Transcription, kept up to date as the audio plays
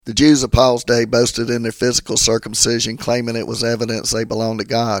The Jews of Paul's day boasted in their physical circumcision, claiming it was evidence they belonged to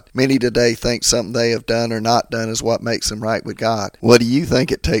God. Many today think something they have done or not done is what makes them right with God. What do you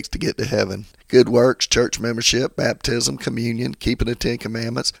think it takes to get to heaven? Good works, church membership, baptism, communion, keeping the 10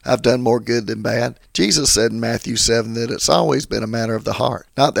 Commandments. I've done more good than bad. Jesus said in Matthew 7 that it's always been a matter of the heart,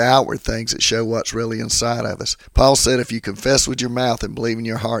 not the outward things that show what's really inside of us. Paul said if you confess with your mouth and believe in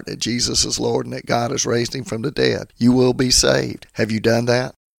your heart that Jesus is Lord and that God has raised him from the dead, you will be saved. Have you done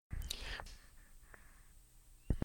that?